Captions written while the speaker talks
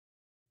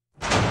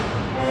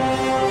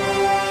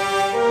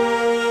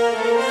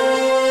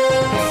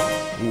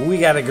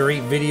got a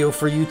great video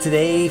for you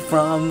today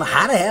from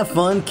How to Have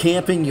Fun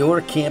Camping,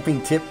 your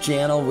camping tip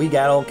channel. We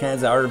got all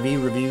kinds of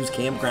RV reviews,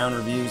 campground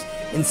reviews,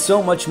 and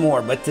so much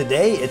more. But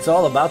today, it's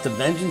all about the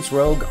Vengeance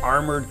Rouge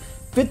armored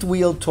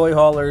fifth-wheel toy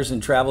haulers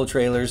and travel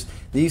trailers.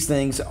 These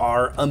things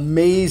are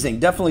amazing.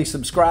 Definitely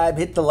subscribe,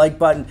 hit the like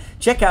button.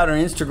 Check out our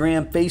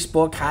Instagram,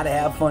 Facebook, How to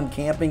Have Fun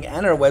Camping,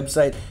 and our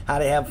website,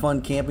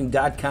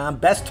 howtohavefuncamping.com.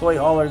 Best toy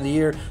hauler of the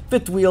year,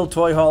 fifth-wheel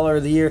toy hauler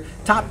of the year,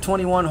 top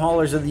 21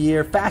 haulers of the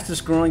year,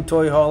 fastest growing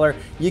toy hauler.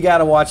 You got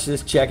to watch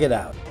this. Check it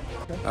out.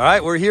 All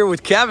right, we're here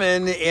with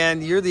Kevin,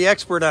 and you're the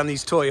expert on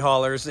these toy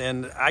haulers.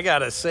 And I got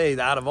to say,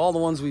 out of all the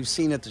ones we've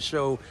seen at the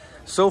show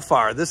so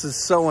far, this is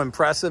so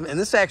impressive, and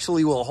this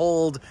actually will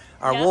hold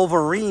our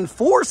Wolverine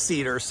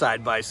four-seater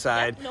side by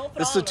side. No problem.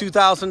 This is a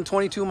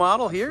 2022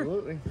 model here.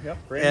 Absolutely, yep,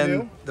 brand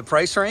new. The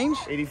price range?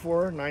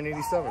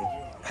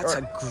 $84,987. That's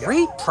a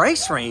great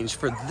price range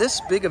for this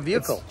big a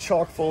vehicle. It's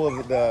chock full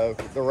of the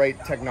right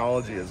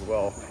technology as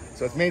well.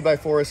 So it's made by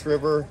Forest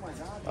River.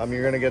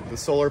 You're going to get the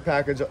solar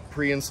package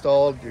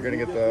pre-installed. You're going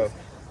to get the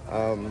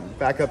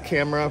backup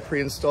camera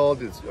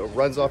pre-installed. It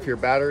runs off your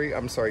battery.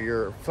 I'm sorry,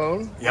 your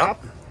phone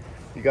app.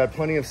 You got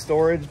plenty of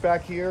storage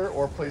back here,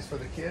 or place for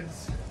the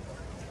kids.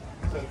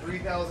 It's a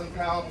 3,000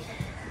 pound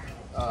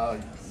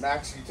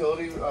max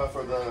utility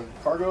for the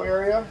cargo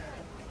area.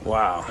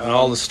 Wow, and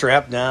all the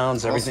strap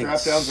downs, everything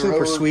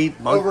super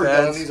sweet. Bunk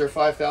beds. These are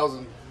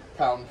 5,000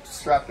 pound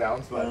strap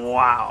downs. But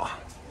wow.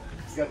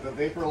 It's got the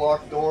vapor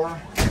lock door.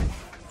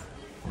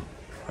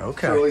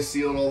 Okay. Totally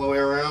sealed all the way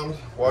around.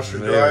 Washer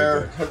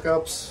dryer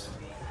hookups.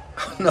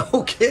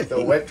 No kidding.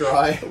 The wet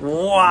dry.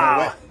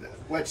 Wow.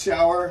 Wet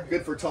shower,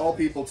 good for tall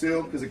people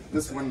too, because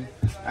this one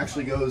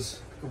actually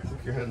goes.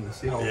 Poke your head and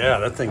see how. Yeah,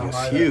 that thing is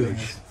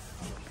huge.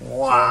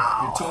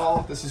 Wow. So you're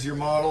tall. This is your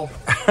model.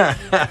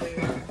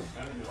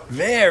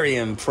 Very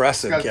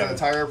impressive. It's got the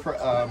tire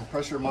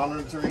pressure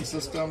monitoring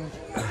system.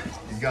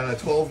 You've got a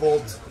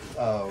 12-volt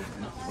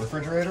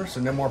refrigerator, so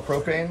no more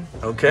propane.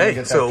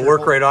 Okay, so it'll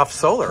work right off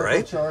solar,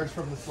 right? Charge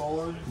from the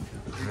solar.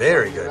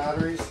 Very good.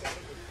 Batteries,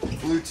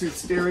 Bluetooth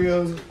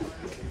stereos.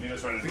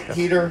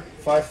 Heater,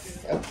 I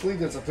believe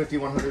that's a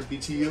 5100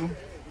 BTU.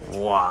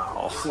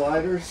 Wow.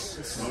 Sliders.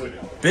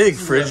 Big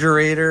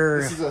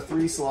refrigerator. This is a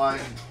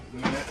 3-slide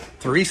unit.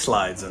 3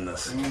 slides in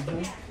this.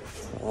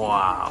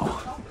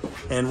 Wow.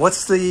 And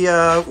what's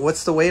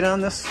the weight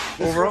on this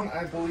overall? One,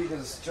 I believe,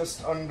 is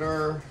just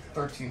under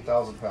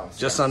 13,000 pounds.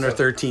 Just under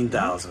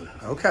 13,000.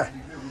 Okay.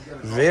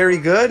 Very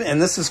good. And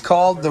this is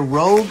called the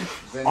Rouge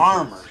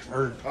Armor.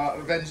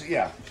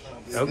 Yeah.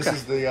 Okay. This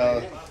is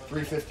the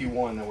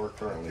 351 that we're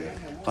currently in.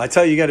 I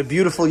tell you, you got a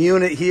beautiful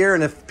unit here,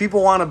 and if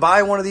people want to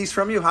buy one of these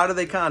from you, how do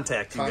they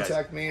contact you guys?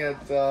 Contact me at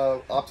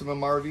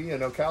Optimum RV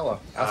in Ocala.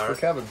 Ask for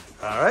Kevin.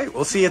 All right.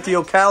 We'll see you at the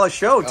Ocala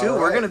show, too.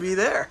 We're going to be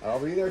there. I'll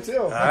be there, too.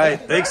 All right.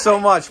 Thanks so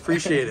much.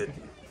 Appreciate it.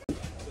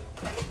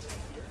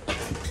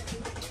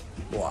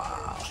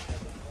 Wow.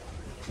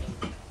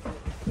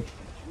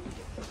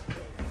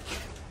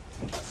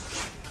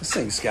 This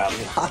thing's got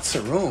lots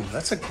of room.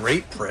 That's a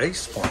great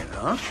price point,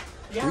 huh?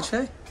 Yeah. Would you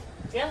say?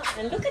 Yeah,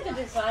 and look at the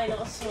design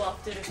also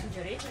of the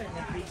refrigerator and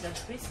the freezer.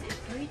 It's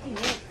pretty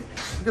neat.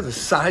 Look at the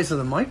size of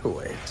the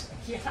microwave.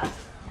 Yeah.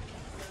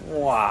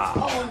 Wow.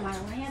 Oh, my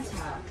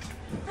Lanta.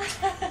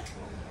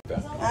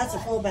 That's a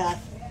full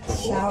bath.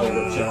 Shower.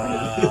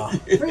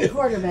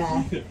 3/4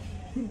 bath.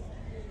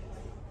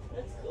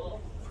 That's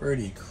cool.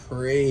 Pretty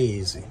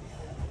crazy.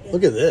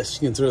 Look at this.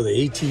 You can throw the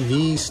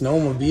ATV,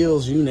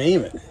 snowmobiles, you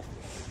name it.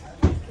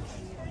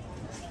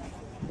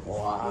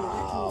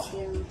 Wow.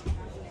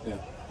 Yeah.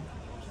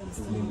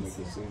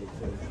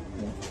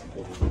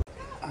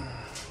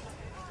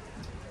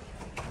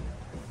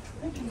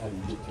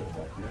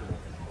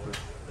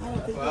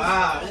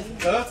 Wow, that's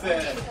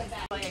perfect.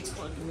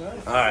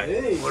 All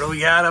right, what do we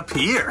got up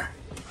here?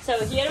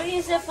 So here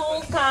is a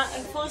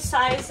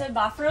full-size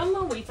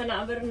bathroom with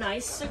another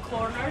nice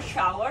corner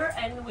shower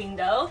and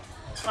window,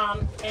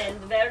 and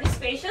very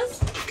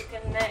spacious. You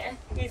can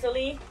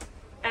easily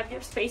have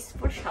your space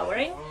for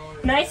showering.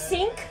 Nice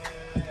sink,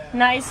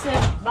 nice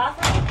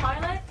bathroom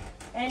toilet,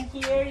 and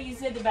here is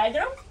the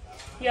bedroom.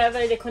 You have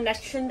the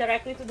connection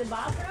directly to the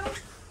bathroom.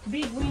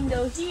 Big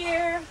window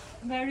here,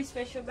 very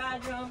special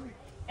bedroom,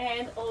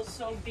 and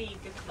also big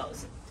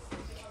closet.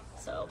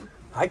 So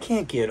I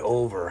can't get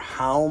over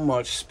how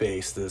much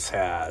space this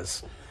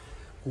has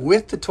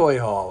with the toy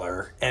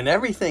hauler and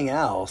everything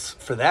else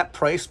for that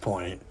price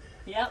point.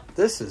 Yep.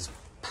 This is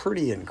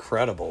pretty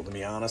incredible, to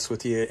be honest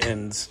with you.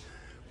 And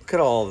look at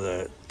all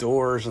the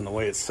doors, and the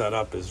way it's set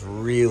up is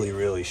really,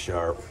 really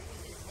sharp.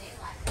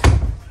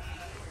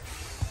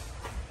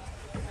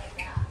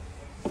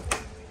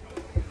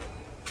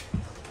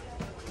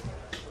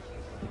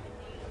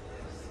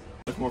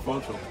 It's more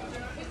functional.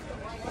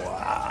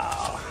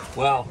 Wow.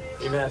 Wow.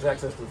 Even has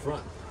access to the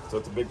front. So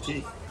it's a big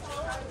T.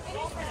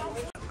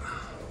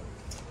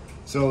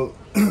 So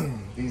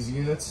these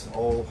units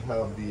all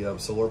have the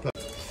solar panel.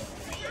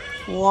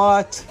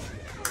 What?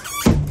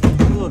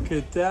 Look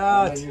at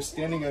that. And then you're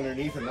standing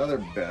underneath another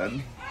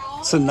bed.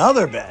 It's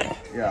another bed.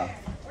 Yeah.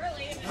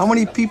 How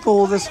many people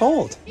will this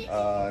hold?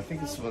 I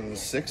think this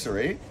one's 6 or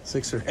 8.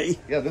 6 or 8?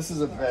 Yeah, this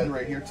is a bed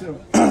right here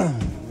too.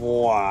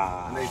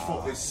 Wow.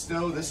 And they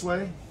stow this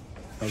way.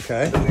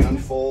 Okay. Then they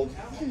unfold.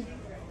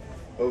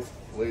 Both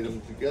lay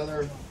them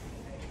together.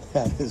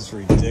 That is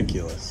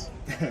ridiculous.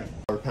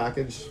 Our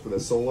package for the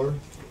solar,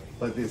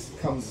 but this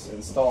comes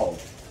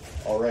installed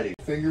already.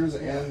 Fingers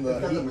and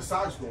the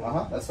massage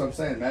gun. That's what I'm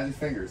saying. Magic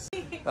fingers.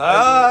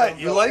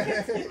 You like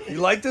it? You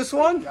like this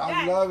one?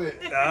 I love it.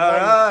 All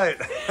right.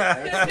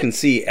 You can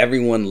see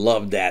everyone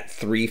loved that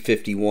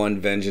 351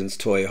 Vengeance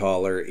toy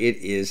hauler. It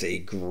is a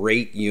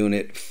great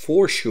unit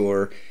for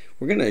sure.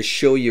 We're going to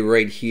show you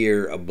right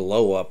here a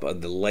blow up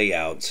of the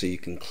layout so you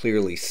can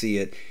clearly see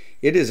it.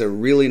 It is a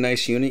really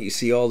nice unit. You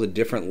see all the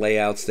different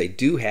layouts they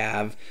do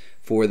have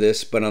for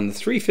this, but on the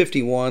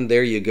 351,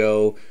 there you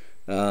go.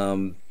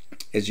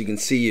 As you can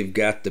see, you've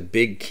got the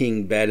big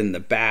king bed in the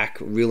back,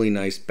 really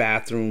nice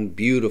bathroom,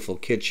 beautiful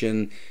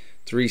kitchen,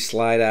 3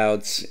 slide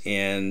outs,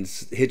 and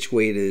hitch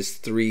weight is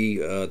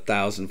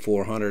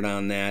 3,400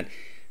 on that.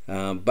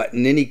 But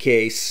in any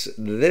case,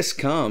 this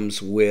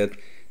comes with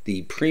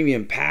the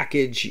premium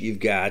package. You've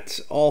got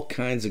all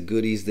kinds of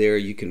goodies there.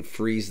 You can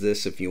freeze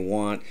this if you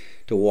want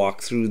to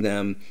walk through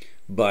them.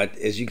 But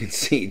as you can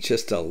see,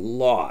 just a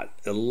lot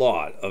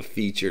of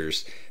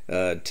features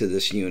to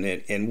this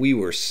unit, and we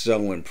were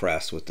so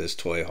impressed with this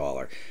toy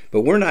hauler.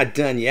 But we're not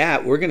done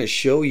yet. We're going to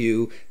show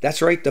you,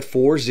 that's right, the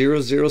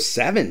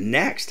 4007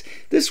 next.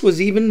 This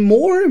was even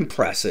more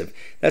impressive.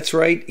 That's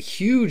right,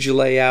 huge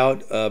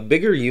layout,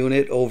 bigger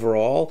unit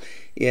overall,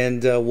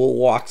 and we'll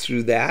walk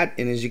through that.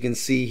 And as you can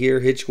see here,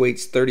 hitch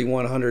weight's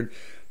 3,100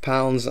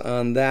 pounds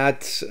on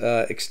that.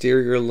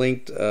 Exterior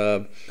length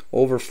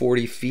over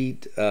 40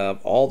 feet,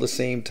 all the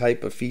same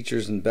type of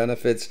features and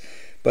benefits.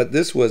 But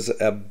this was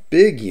a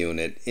big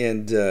unit,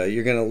 and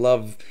you're gonna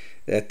love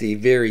at the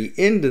very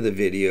end of the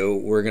video,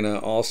 we're gonna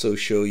also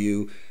show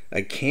you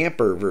a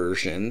camper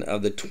version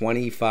of the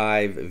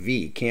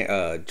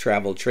 25V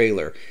travel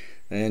trailer.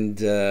 And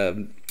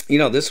you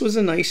know, this was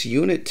a nice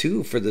unit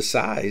too for the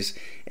size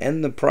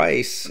and the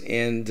price,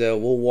 and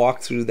we'll walk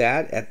through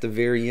that at the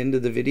very end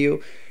of the video.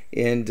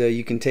 And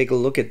you can take a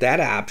look at that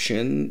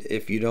option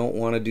if you don't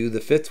want to do the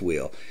 5th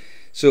wheel.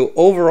 So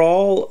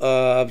overall,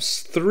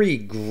 3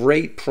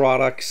 great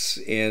products,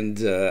 and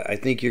I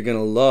think you're going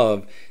to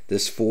love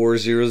this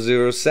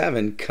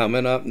 4007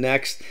 coming up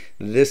next.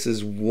 This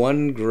is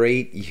one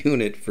great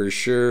unit for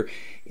sure,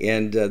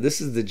 and this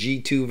is the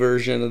G2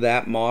 version of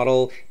that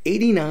model.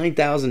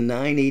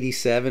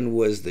 $89,987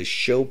 was the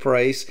show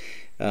price.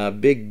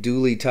 Big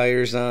dually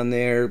tires on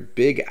there,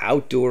 big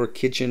outdoor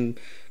kitchen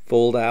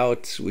fold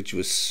out, which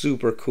was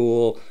super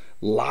cool.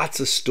 Lots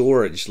of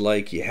storage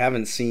like you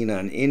haven't seen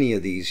on any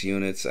of these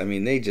units. I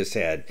mean, they just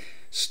had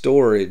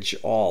storage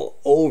all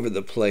over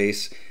the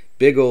place.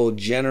 Big old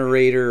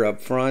generator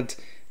up front.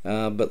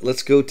 But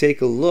let's go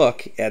take a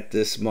look at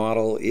this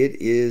model. It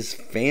is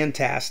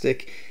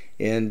fantastic,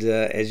 and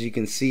as you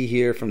can see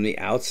here from the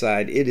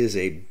outside, it is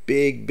a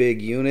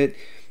big unit,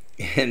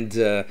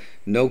 and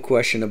no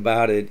question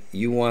about it,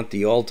 you want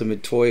the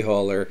ultimate toy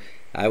hauler.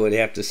 I would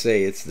have to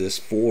say it's this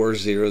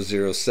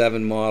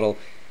 4007 model.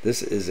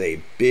 This is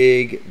a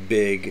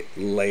big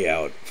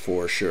layout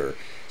for sure.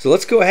 So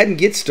let's go ahead and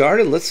get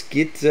started. Let's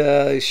get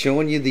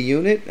showing you the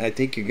unit. I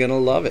think you're gonna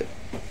love it.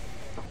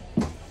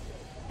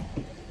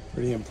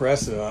 Pretty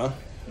impressive, huh?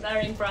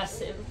 Very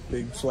impressive.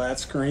 Big flat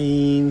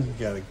screen.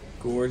 Got a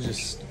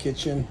gorgeous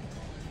kitchen.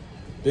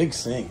 Big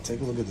sink.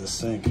 Take a look at this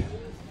sink.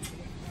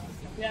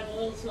 We have a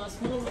little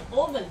small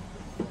oven.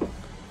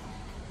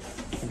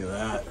 Look at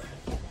that.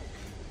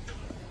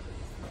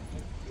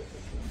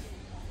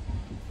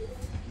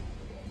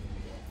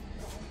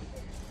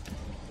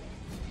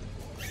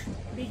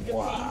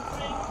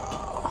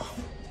 Wow.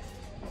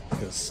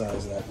 Look at the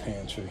size of that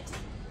pantry.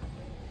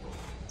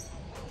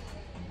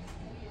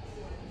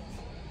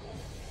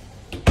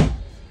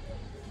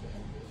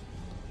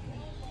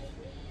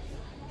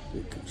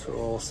 Big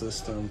control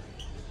system.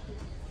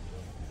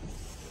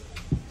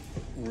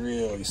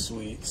 Really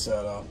sweet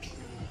setup.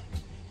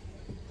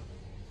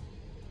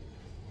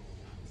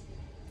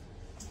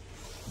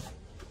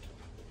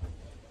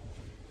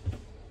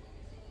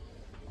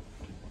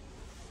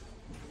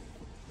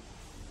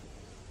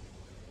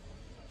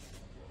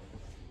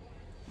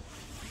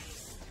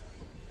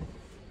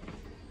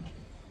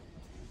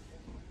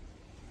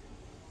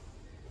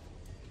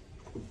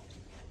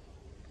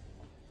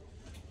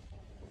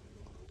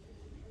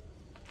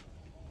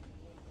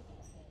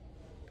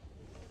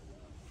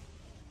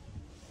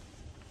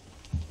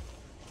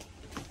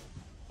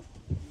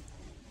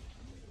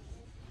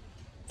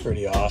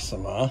 Pretty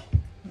awesome, huh?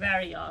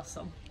 Very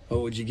awesome.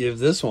 What would you give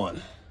this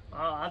one?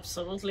 Oh,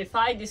 absolutely.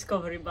 5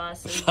 Discovery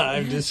Bus.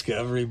 5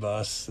 Discovery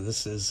Bus.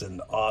 This is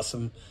an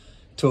awesome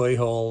toy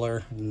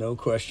hauler, no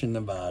question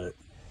about it.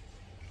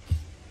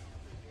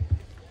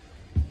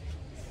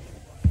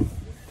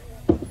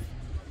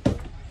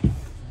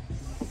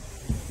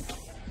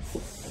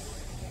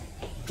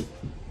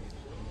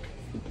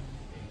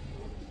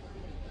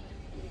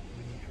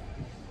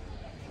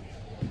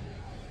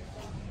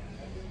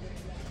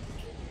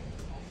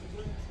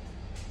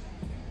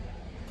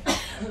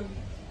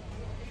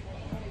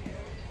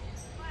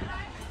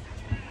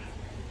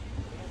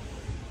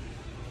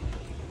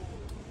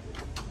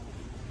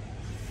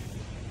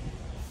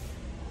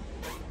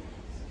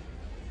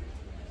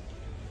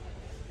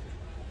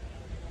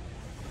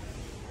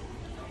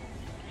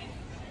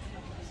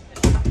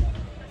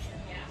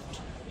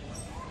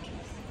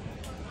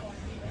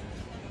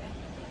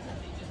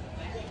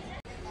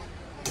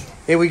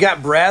 Hey, we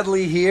got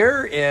Bradley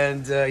here,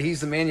 and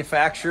he's the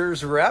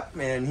manufacturer's rep,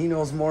 and he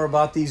knows more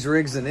about these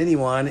rigs than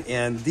anyone.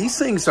 And these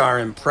things are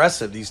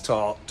impressive, these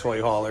toy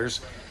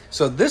haulers.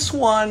 So this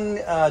one,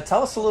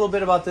 tell us a little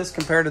bit about this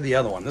compared to the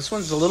other one. This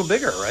one's a little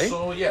bigger, right?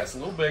 So yeah, it's a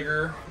little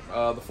bigger.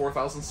 The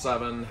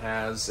 4007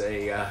 has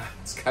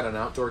it's got an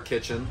outdoor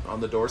kitchen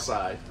on the door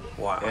side.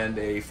 Wow. And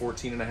a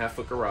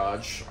 14.5-foot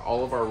garage.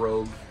 All of our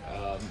Rouge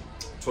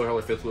toy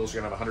hauler fifth wheels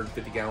are going to have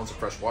 150 gallons of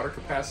fresh water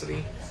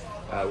capacity.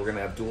 We're going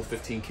to have dual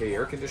 15K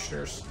air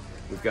conditioners.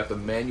 We've got the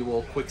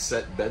manual quick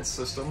set bed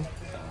system.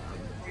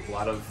 A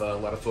lot of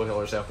toy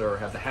haulers out there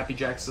have the Happy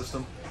Jack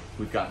system.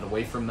 We've gotten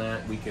away from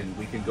that. We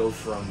can go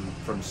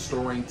from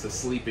storing to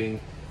sleeping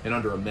in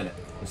under a minute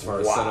as far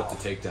as setup to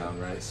takedown,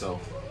 right? So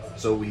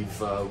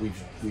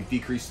we've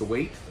decreased the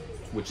weight,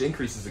 which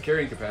increases the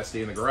carrying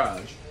capacity in the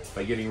garage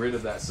by getting rid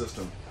of that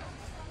system,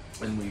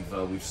 and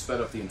we've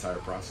sped up the entire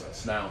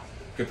process. Now,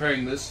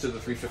 comparing this to the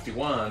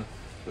 351.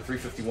 The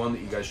 351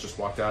 that you guys just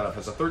walked out of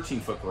has a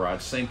 13-foot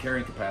garage, same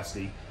carrying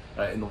capacity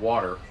in the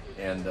water,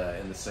 and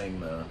in the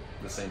same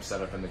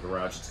setup in the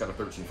garage. It's got a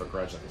 13-foot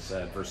garage, like I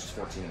said, versus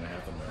 14.5 in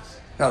this.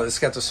 Oh, this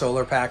got the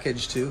solar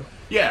package too?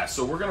 Yeah,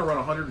 so we're going to run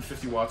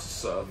 150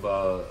 watts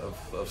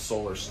of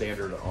solar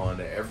standard on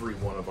every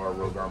one of our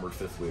Rouge armored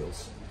fifth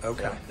wheels.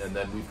 Okay. Yeah. And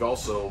then we've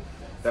also,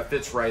 that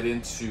fits right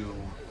into,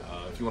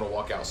 if you want to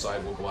walk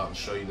outside, we'll go out and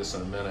show you this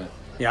in a minute.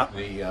 Yeah.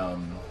 The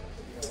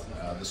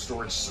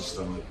storage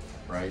system.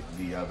 Right,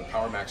 the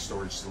PowerMax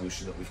storage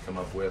solution that we've come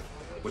up with,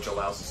 which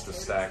allows us to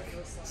stack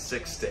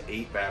 6 to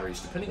 8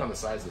 batteries, depending on the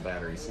size of the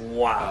batteries.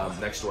 Wow!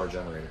 Next to our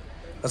generator.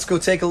 Let's go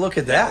take a look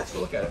at that. Yeah, let's go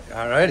look at it.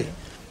 All righty,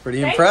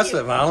 pretty Thank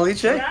impressive, you. huh,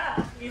 Liche?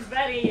 Yeah, it's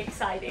very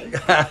exciting.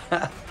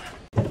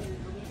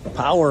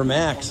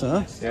 PowerMax,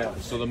 huh? Yeah.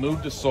 So the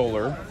move to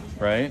solar,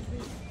 right?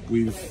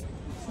 We've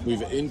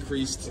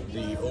increased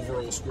the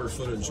overall square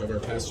footage of our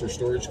passenger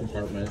storage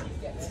compartment,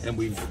 and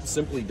we've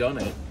simply done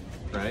it,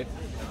 right,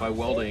 by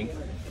welding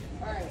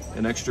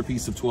an extra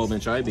piece of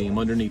 12-inch I-beam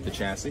underneath the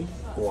chassis.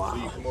 Wow.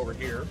 So you come over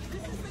here,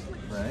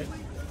 right?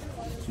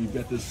 So you've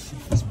got this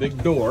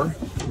big door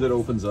that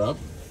opens up.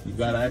 You've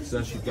got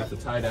access, you've got the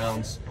tie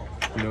downs,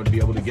 you know, to be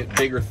able to get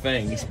bigger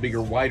things,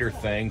 bigger, wider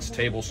things,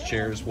 tables,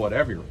 chairs,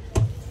 whatever,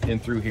 in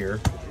through here.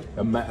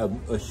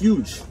 A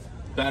huge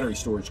battery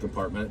storage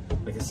compartment.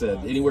 Like I said,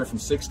 anywhere from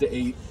 6 to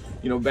 8.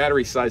 You know,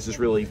 battery sizes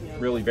really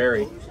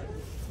vary,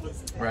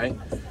 right?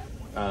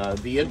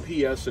 The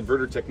NPS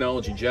inverter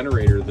technology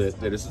generator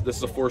this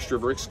is a Forest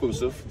River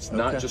exclusive. It's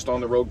not just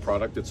on the Rouge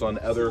product, it's on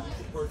other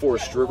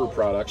Forest River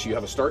products. You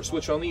have a start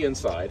switch on the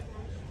inside.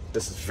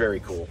 This is very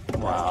cool.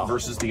 Wow.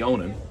 Versus the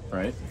Onan,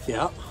 right?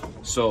 Yeah.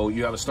 So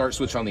you have a start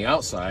switch on the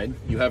outside.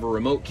 You have a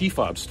remote key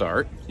fob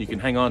start. You can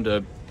hang on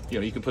to, you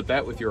know, you can put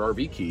that with your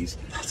RV keys.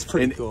 That's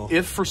pretty cool.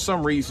 If for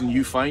some reason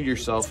you find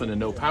yourself in a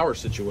no power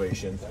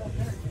situation,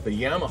 the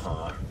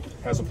Yamaha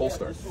has a pull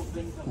start.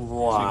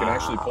 Wow. So you can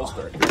actually pull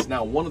start this.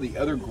 Now, one of the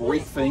other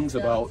great things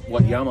about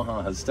what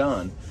Yamaha has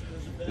done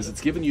is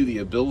it's given you the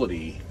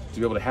ability to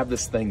be able to have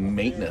this thing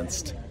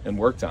maintained and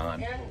worked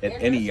on at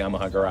any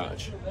Yamaha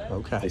garage.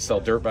 Okay. They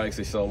sell dirt bikes,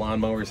 they sell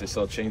lawnmowers, they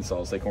sell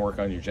chainsaws. They can work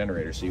on your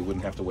generator, so you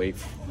wouldn't have to wait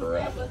for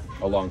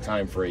a long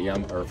time for an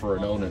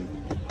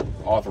Onan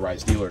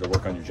authorized dealer to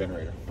work on your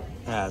generator.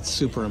 That's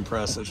super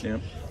impressive. Yeah.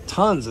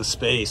 Tons of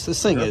space.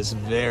 This thing is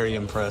very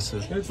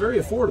impressive. And it's very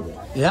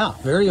affordable. Yeah,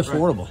 very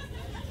affordable. Right.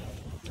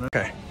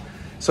 Okay.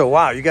 So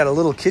wow, you got a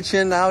little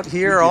kitchen out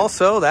here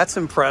also. That's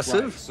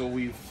impressive. Right. So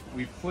we've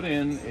put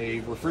in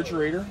a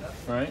refrigerator,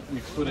 right?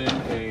 We've put in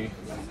a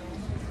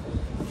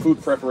food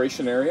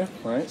preparation area,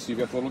 right? So you've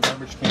got the little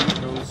garbage can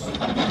that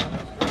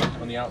goes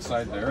on the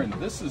outside there, and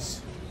this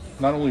is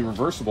not only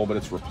reversible, but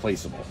it's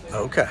replaceable.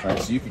 Okay. Right,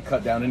 so you could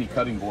cut down any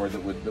cutting board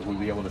that would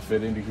be able to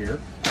fit into here.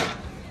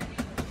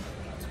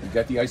 We've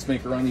got the ice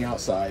maker on the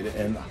outside,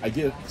 and I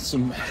get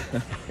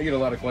a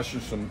lot of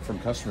questions from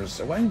customers.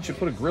 Say, why didn't you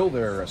put a grill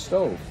there or a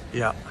stove?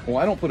 Yeah. Well,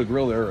 I don't put a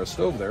grill there or a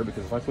stove there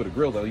because if I put a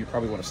grill there, you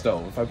probably want a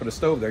stove. If I put a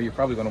stove there, you're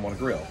probably going to want a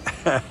grill.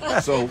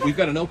 So we've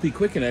got an LP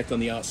Quick Connect on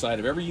the outside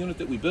of every unit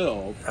that we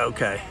build.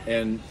 Okay.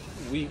 And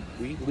we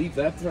leave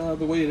that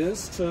the way it is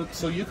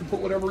so you can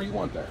put whatever you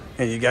want there.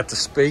 And you got the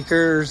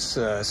speakers,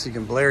 so you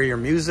can blare your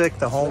music,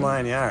 the whole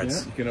 9 yards.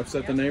 Yeah, you can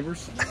upset the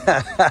neighbors.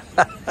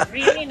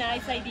 Really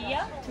nice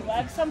idea to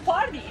have some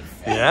parties.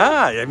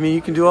 Yeah, I mean,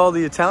 you can do all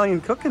the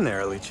Italian cooking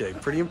there, Alice.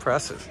 Pretty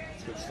impressive.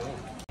 Good stuff.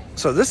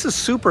 So this is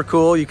super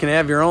cool. You can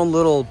have your own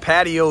little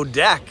patio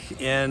deck.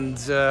 And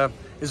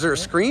is there a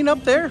screen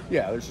up there?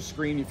 Yeah, there's a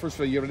screen. First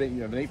of all, you have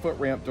an 8-foot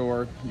ramp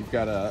door. You've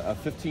got a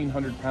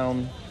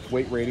 1,500-pound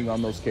weight rating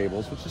on those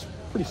cables, which is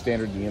pretty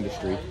standard in the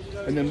industry.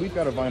 And then we've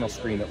got a vinyl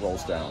screen that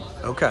rolls down.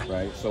 Okay.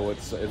 Right. So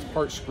it's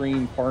part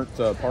screen, part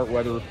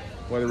weather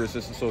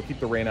resistant. So it'll keep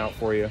the rain out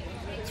for you.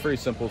 It's very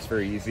simple. It's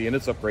very easy, and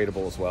it's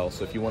upgradable as well.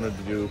 So if you wanted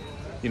to do,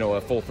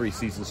 a full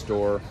 3-season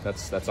store,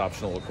 that's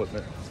optional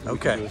equipment.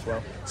 Okay. As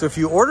well. So if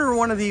you order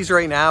one of these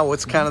right now,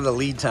 what's kind of the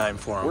lead time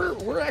for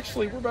them?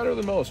 We're better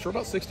than most. We're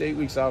about 6 to 8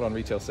 weeks out on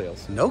retail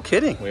sales. No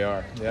kidding. We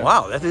are. Yeah.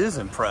 Wow, that is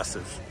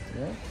impressive.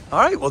 All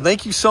right. Well,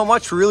 thank you so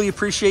much. Really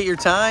appreciate your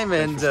time,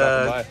 and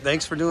Thanks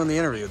thanks for doing the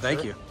interview.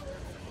 Thank you.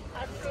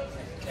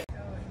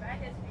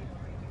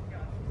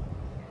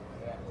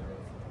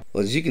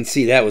 Well, as you can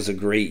see, that was a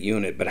great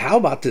unit. But how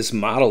about this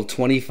Model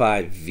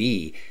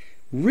 25V?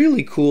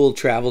 Really cool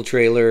travel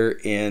trailer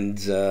and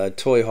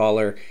toy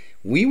hauler.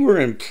 We were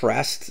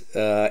impressed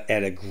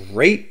at a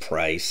great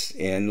price,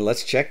 and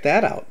let's check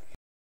that out.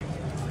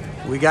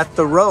 We got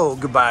the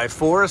Rouge by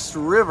Forest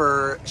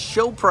River,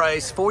 show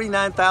price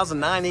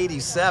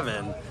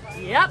 $49,987.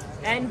 Yep,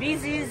 and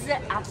this is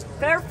a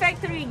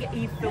perfect rig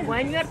if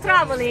when you're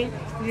traveling,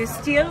 you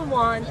still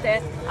want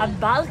a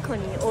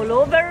balcony all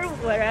over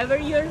wherever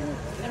you're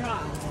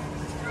around.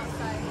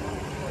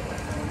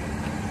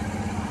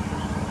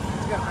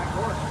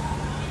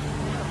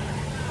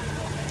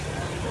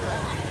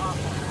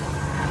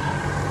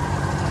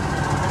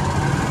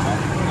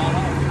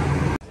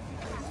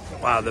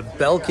 Wow, the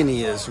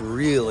balcony is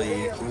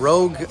really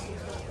Rouge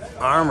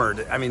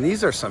armored. I mean,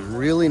 these are some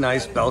really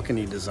nice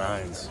balcony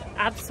designs.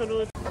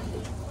 Absolutely.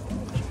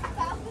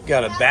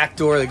 Got a back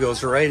door that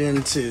goes right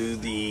into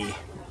the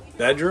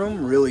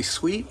bedroom. Really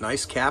sweet,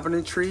 nice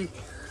cabinetry,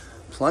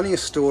 plenty of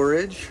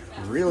storage,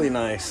 really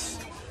nice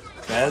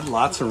bed,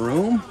 lots of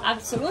room.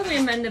 Absolutely,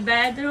 and the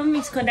bedroom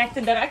is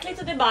connected directly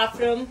to the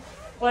bathroom,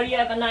 where you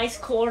have a nice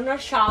corner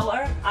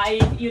shower.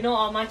 You know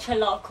how much I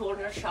love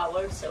corner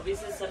showers, so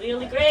this is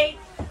really great.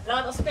 A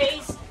lot of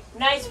space,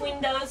 nice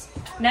windows,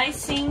 nice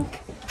sink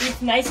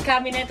with nice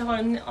cabinet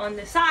on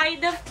the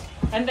side,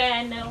 and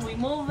then we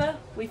move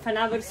with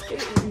another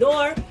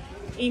door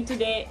into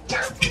the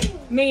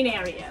main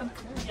area.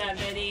 You have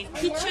the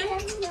kitchen,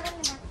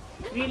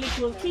 really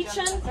cool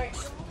kitchen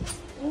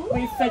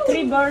with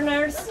 3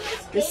 burners,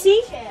 the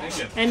sink,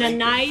 and a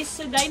nice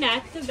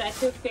dinette that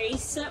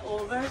face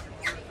over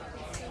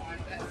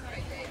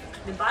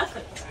the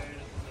balcony.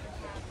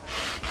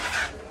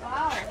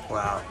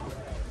 Wow.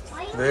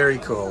 Very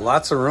cool.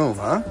 Lots of room,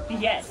 huh?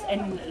 Yes,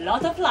 and a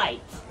lot of light.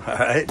 All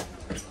right.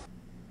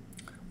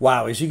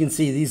 Wow, as you can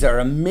see, these are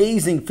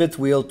amazing fifth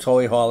wheel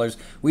toy haulers.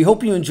 We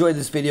hope you enjoyed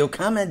this video.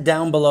 Comment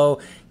down below.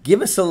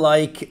 Give us a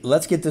like.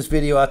 Let's get this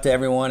video out to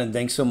everyone, and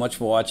thanks so much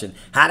for watching.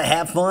 How to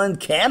have fun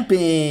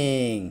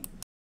camping.